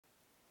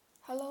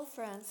Hello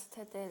friends,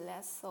 today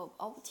let's solve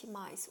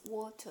optimize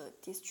water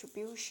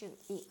distribution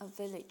in a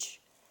village.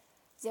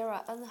 There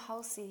are n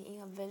houses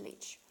in a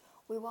village.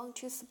 We want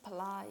to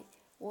supply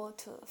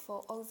water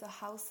for all the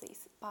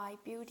houses by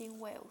building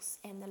wells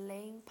and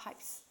laying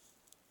pipes.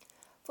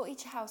 For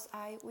each house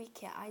we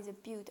can either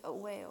build a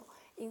well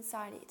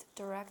inside it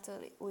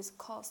directly with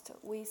cost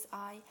with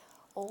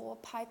or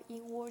pipe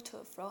in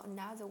water from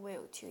another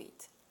well to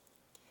it.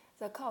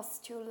 The costs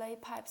to lay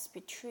pipes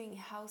between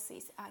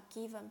houses are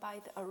given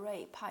by the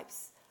array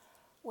pipes,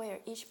 where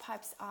each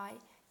pipe's I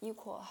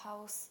equal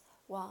house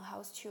 1,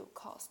 house 2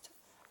 cost,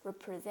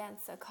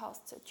 represents the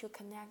cost to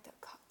connect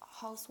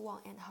house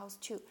 1 and house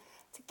 2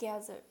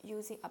 together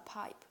using a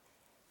pipe.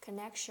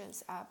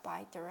 Connections are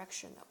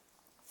bidirectional.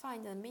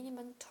 Find the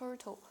minimum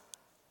total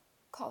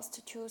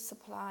cost to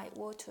supply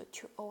water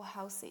to all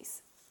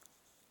houses.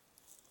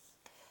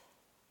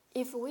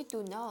 If we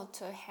do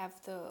not have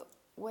the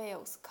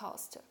wells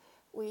cost,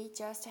 we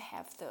just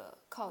have the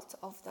cost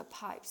of the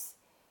pipes.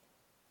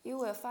 You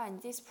will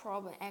find this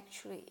problem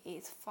actually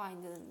is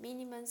find the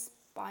minimum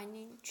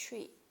spanning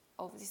tree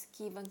of this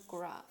given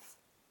graph.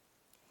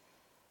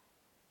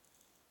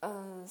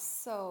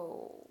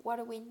 So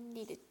what we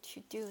need to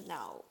do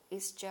now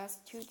is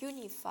just to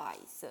unify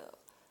the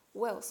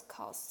wells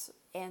costs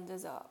and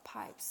the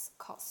pipes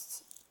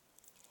costs.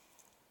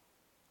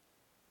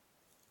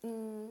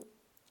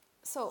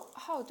 So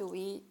how do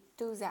we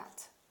do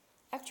that?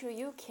 Actually,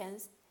 you can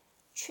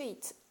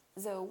treat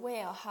the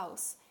well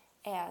house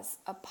as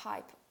a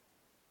pipe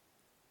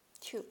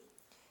too.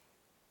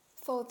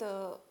 For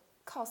the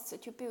cost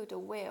to build a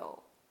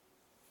well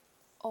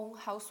on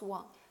house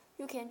 1,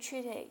 you can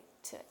treat it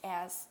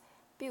as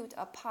build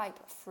a pipe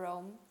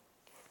from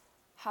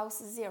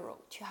house 0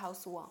 to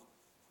house 1.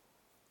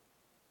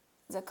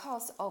 The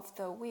cost of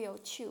the well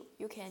 2,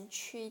 you can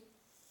treat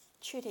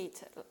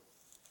it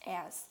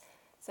as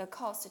the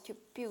cost to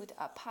build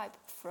a pipe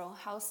from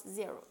house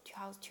 0 to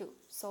house 2,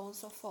 so on and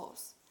so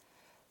forth.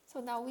 So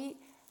now we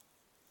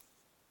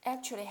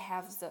actually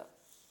have the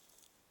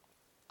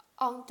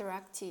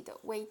undirected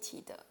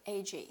weighted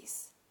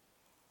edges.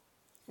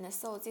 And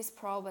so this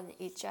problem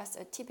is just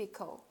a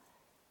typical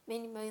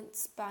minimum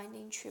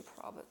spanning tree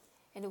problem,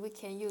 and we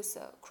can use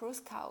a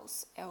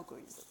Kruskal's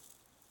algorithm.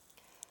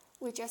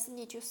 We just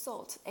need to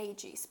sort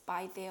edges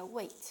by their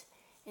weight,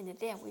 and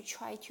then we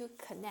try to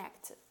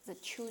connect the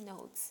two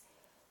nodes.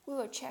 We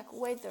will check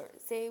whether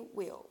they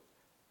will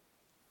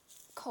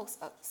cause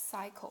a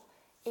cycle.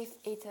 If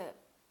it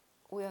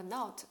will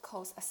not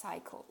cause a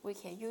cycle, we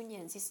can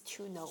union these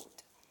two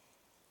nodes,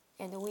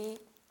 and we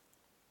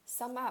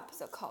sum up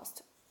the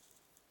cost.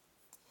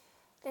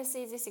 Let's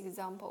see this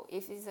example.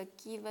 If it's a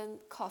given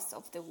cost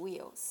of the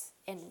wheels,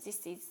 and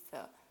this is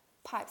the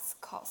pipes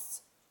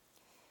cost,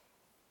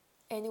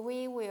 and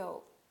we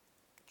will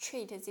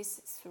treat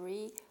these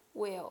 3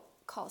 wheel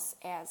costs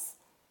as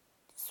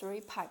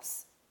 3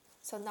 pipes.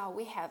 So now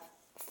we have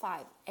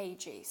 5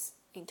 edges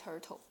in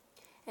total,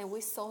 and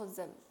we sort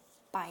them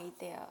by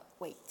their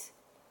weight.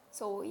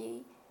 So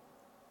we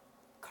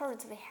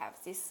currently have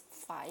these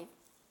 5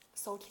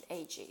 sorted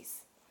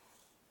edges,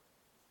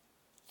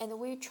 and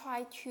we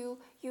try to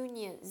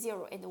union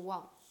 0 and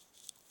 1.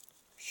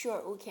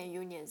 Sure, we can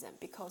union them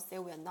because they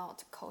will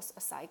not cause a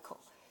cycle.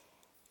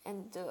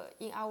 And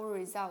in our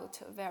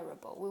result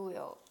variable, we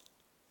will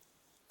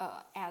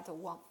add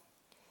 1.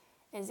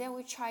 And then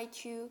we try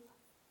to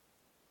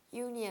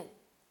union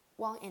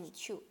 1 and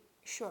 2.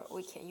 Sure,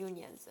 we can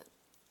union them,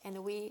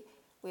 and we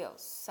will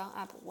sum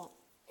up 1.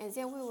 And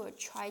then we will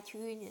try to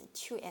union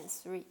 2 and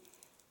 3.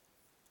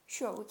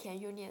 Sure, we can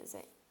union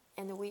them,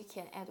 and we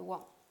can add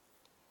 1.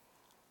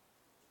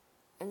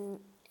 And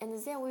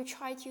then we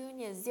try to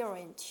union 0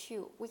 and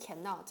 2. We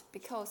cannot,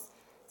 because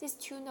these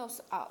two nodes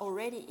are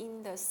already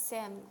in the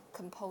same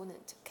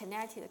component,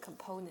 connected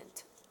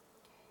component.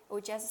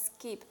 We just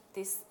skip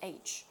this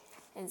edge.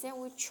 And then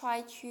we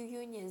try to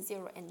union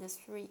 0 and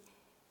 3.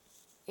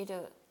 It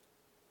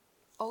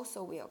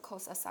also will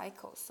cause a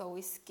cycle, so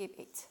we skip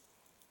it.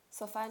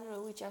 So finally,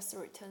 we just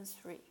return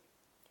 3.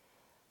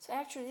 So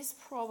actually, this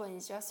problem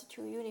is just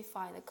to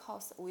unify the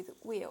cost with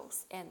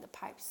wheels and the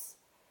pipes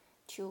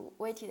to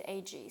weighted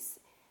edges.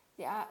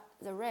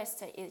 The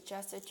rest is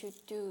just to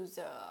do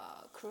the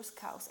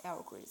Kruskal's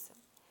algorithm.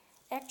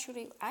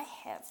 Actually, I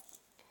have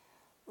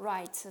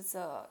write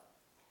the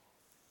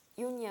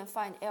union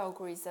find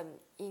algorithm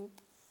in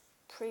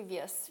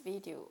previous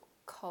video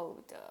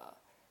called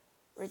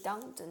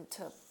redundant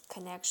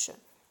connection,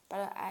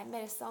 but I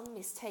made some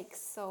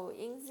mistakes. So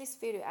in this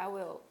video, I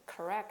will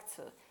correct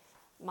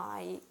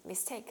my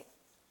mistake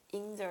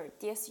in the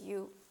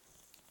DSU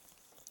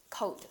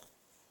code.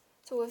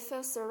 So we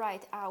first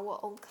write our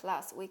own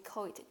class. We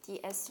call it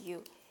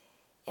DSU,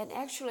 and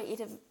actually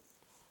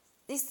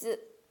this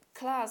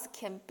class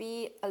can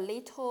be a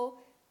little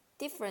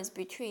difference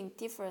between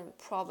different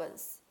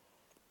problems.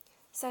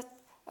 So,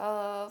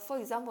 for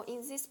example,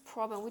 in this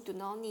problem, we do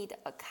not need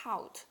a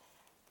count,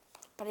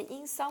 but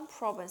in some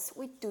problems,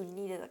 we do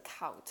need a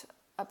count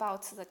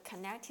about the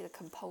connected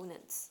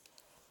components.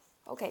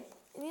 Okay,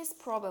 in this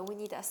problem, we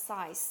need a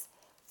size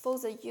for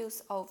the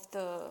use of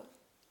the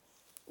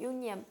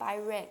union by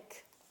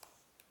rank,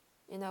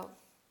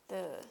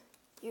 the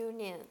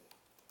union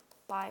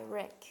by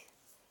rank.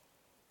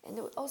 And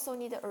we also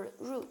need a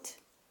root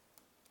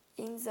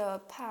in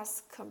the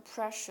path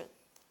compression.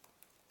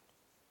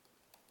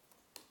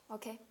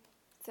 Okay,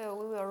 so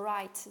we will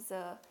write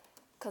the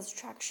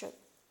constructor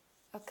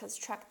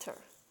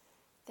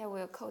that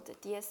will call the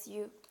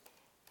DSU,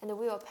 and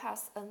we will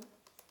pass n.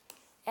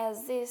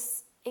 As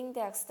this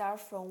index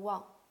starts from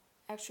 1,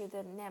 actually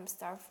the name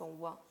starts from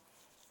 1,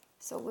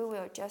 so we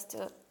will just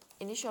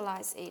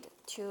initialize it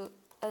to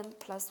n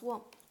plus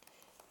 1,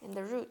 and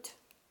the root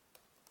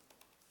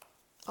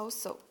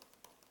also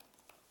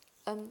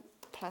n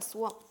plus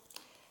 1,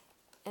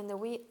 and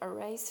we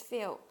arrays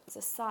fill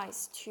the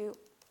size to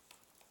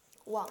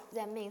 1.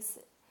 That means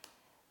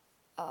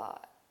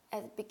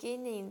at the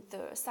beginning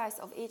the size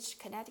of each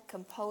kinetic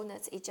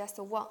component is just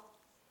 1.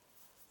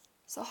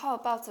 So how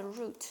about the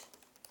root?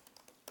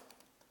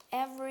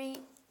 Every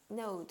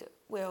node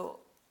will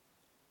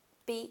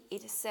be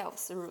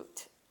itself's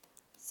root,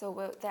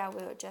 so that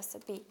will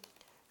just be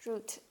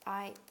root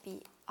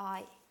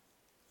IBI.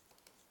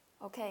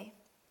 Okay,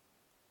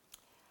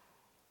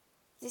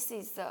 this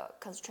is the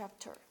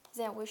constructor.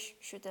 Then we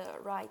should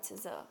write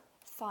the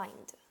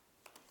find.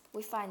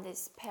 We find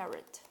this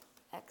parent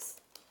x.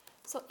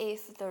 So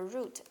if the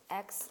root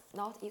x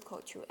not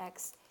equal to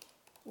x,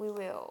 we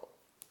will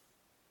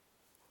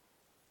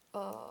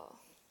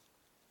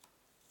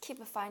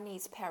keep finding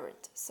its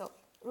parent. So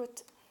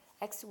root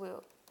x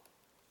will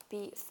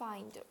be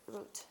find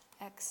root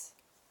x.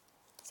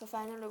 So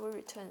finally we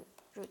return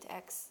root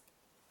x.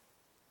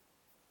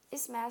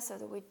 This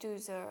method we do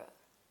the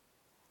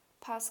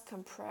path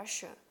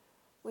compression.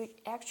 We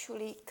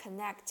actually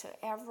connect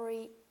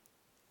every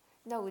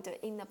node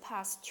in the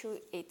path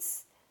to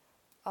its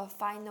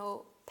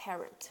final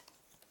parent.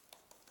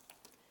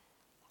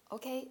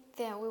 Okay,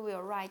 then we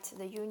will write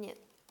the union.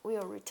 We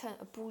will return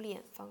a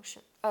Boolean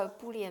function, a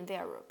Boolean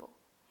variable,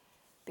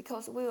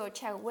 because we will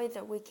check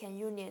whether we can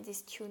union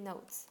these two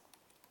nodes.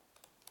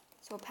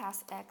 So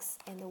pass x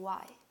and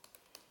y.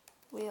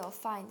 We will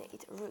find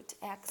it. Root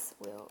x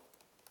will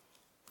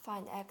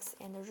find x,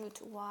 and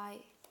root y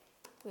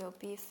will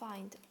be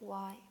find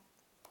y.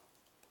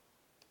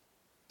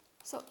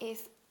 So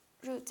if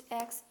root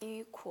x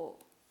equal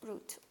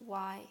root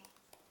y,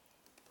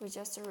 we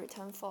just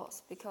return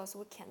false because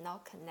we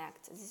cannot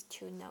connect these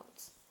two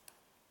nodes.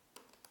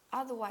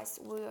 Otherwise,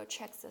 we will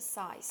check the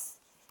size.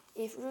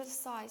 If root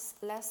size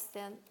less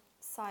than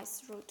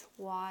size root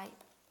y,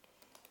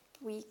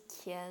 we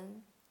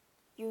can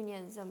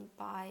union them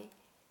by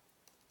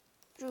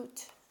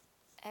root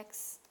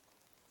x.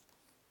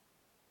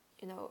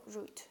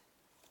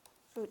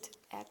 Root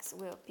x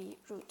will be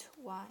root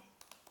y,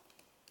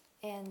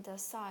 and the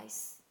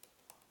size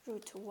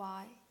root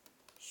y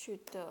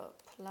should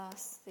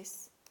plus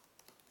this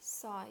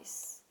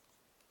size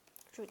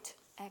root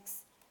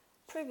x.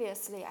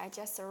 Previously, I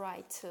just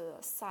write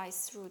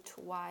size root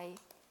y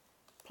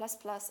plus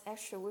plus.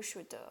 Actually, we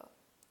should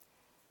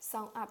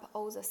sum up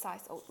all the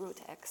size of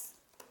root x,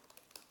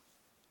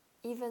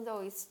 even though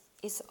it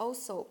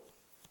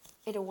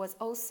was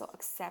also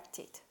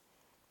accepted.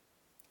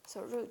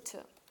 So root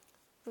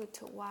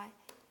y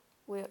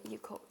will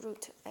equal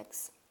root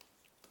x.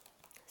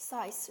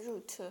 Size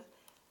root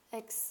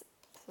x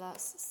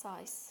plus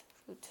size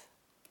root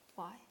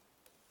y.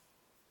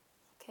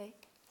 Okay,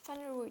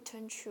 finally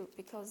return true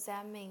because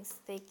that means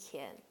they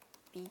can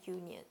be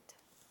unioned.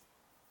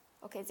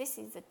 Okay, this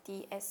is the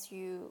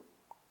DSU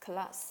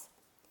class.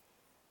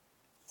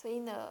 So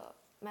in the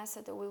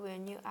method, we will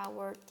new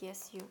our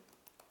DSU,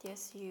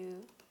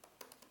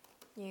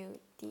 new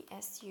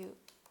DSU,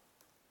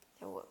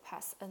 that will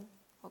pass n.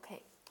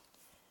 Okay.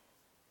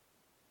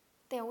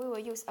 Then we will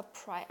use a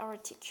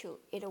priority queue.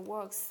 It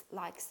works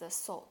like the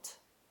sort.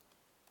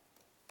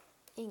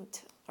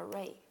 Int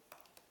array.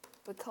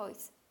 We call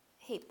it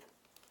heap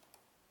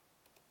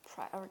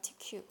priority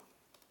queue.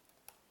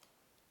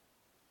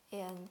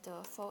 And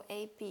for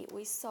A, B,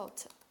 we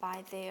sort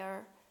by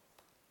their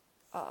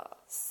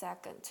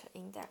second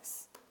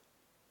index,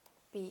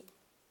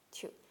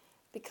 B2.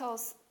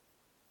 Because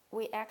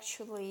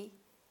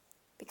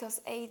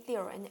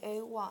A0 and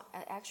A1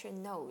 are actually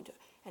node,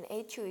 and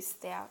A2 is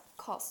their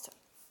cost.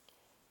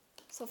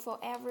 So for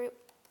every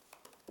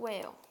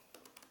whale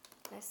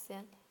less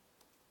than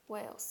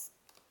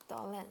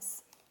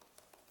whales.length,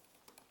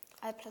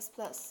 I++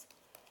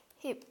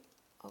 heap,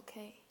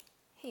 okay,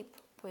 heap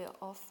will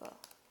offer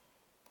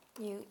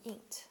new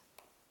int.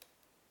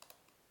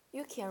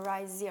 You can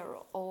write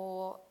 0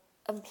 or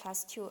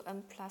n+2,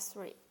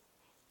 n+3.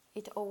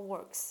 It all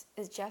works.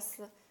 It's just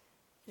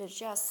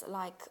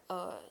like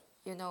a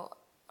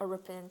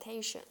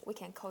representation. We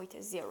can call it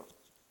 0.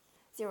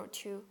 0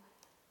 to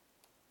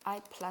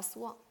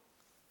I+1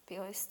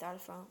 because it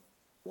starts from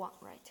 1,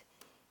 right?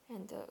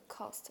 And the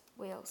cost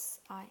whales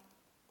I.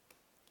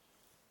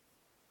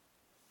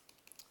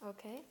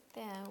 Okay,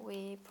 then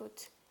we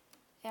put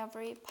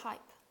every pipe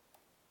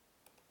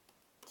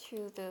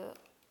to the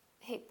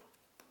heap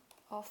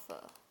of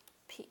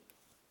P.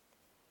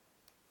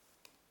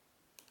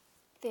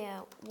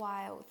 Then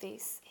while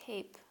this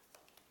heap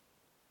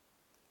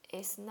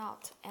is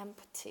not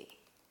empty,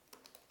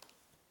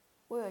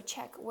 we will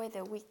check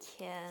whether we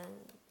can,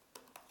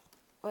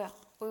 we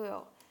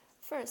will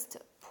first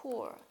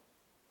pull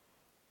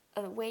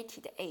a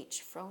weighted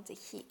edge from the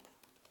heap.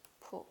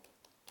 Pull.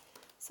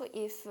 So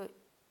if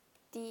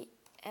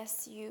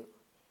DSU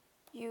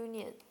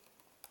union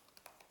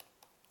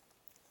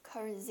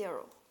cur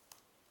 0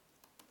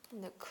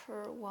 and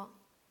cur 1,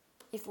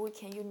 if we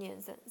can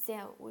union them,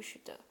 then we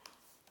should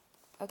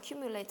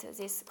accumulate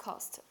this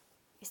cost.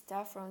 We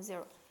start from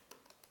 0,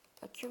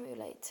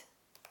 accumulate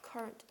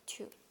current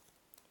 2.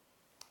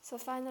 So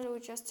finally, we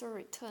just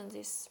return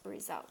this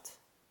result.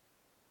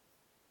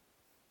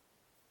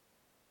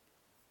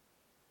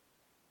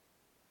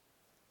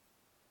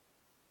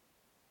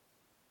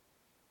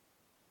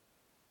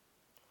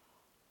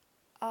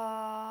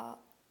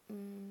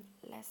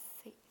 Let's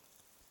see.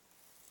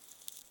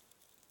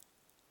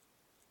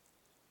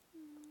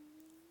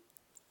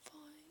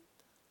 Find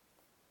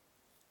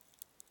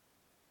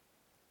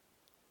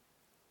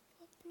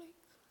public.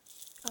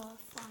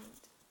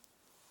 Find.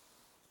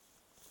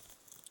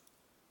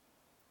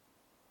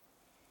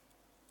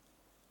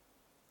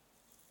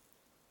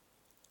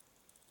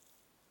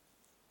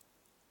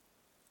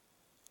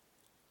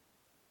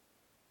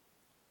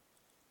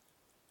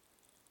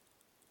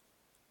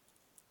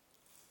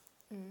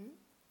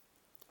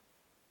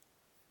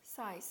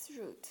 Size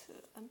root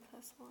n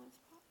plus 1 is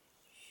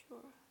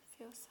sure.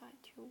 Fill size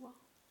to 1.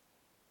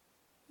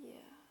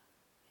 Yeah.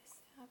 Is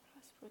I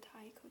plus root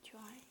I equal to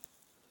I?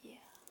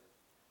 Yeah.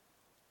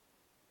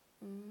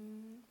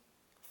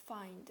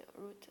 Find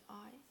root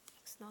I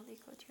x not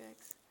equal to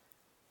x.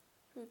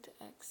 Root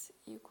x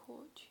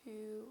equal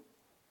to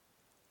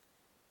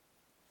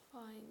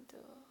find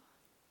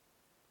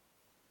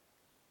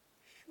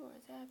sure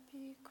that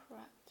be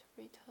correct.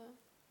 Return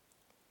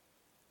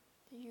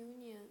the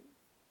union.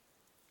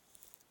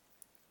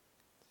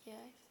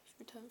 Yeah,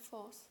 return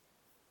false.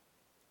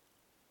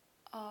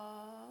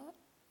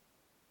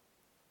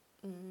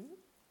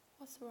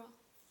 What's wrong?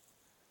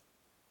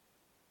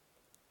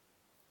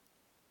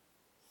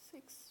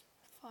 6.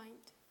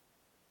 Find.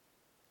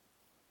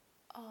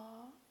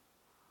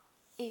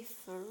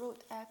 If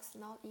root x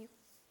not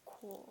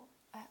equal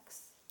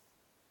x,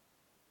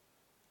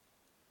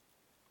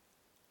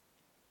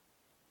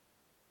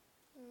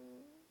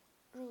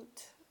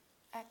 root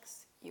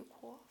x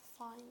equal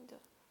find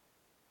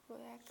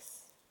root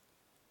x.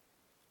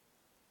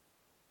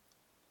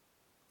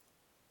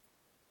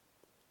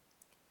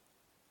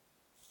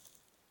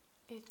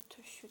 It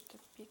should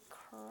be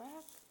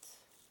correct.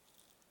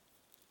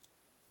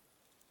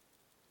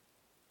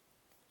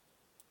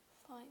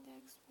 Find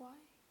x, y.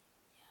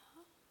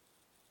 Yeah.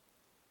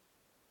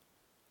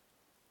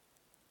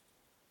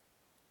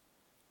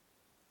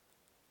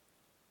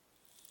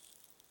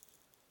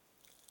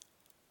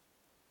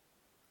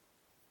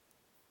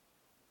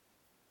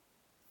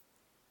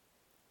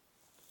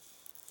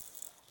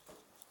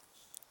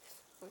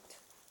 Good.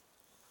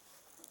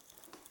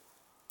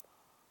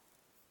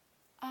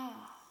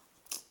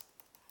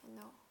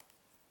 No.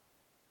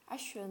 I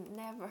should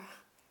never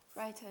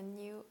write a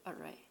new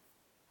array.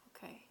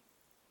 Okay.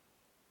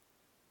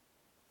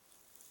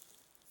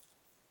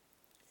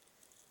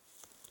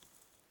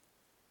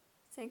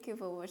 Thank you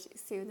for watching.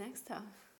 See you next time.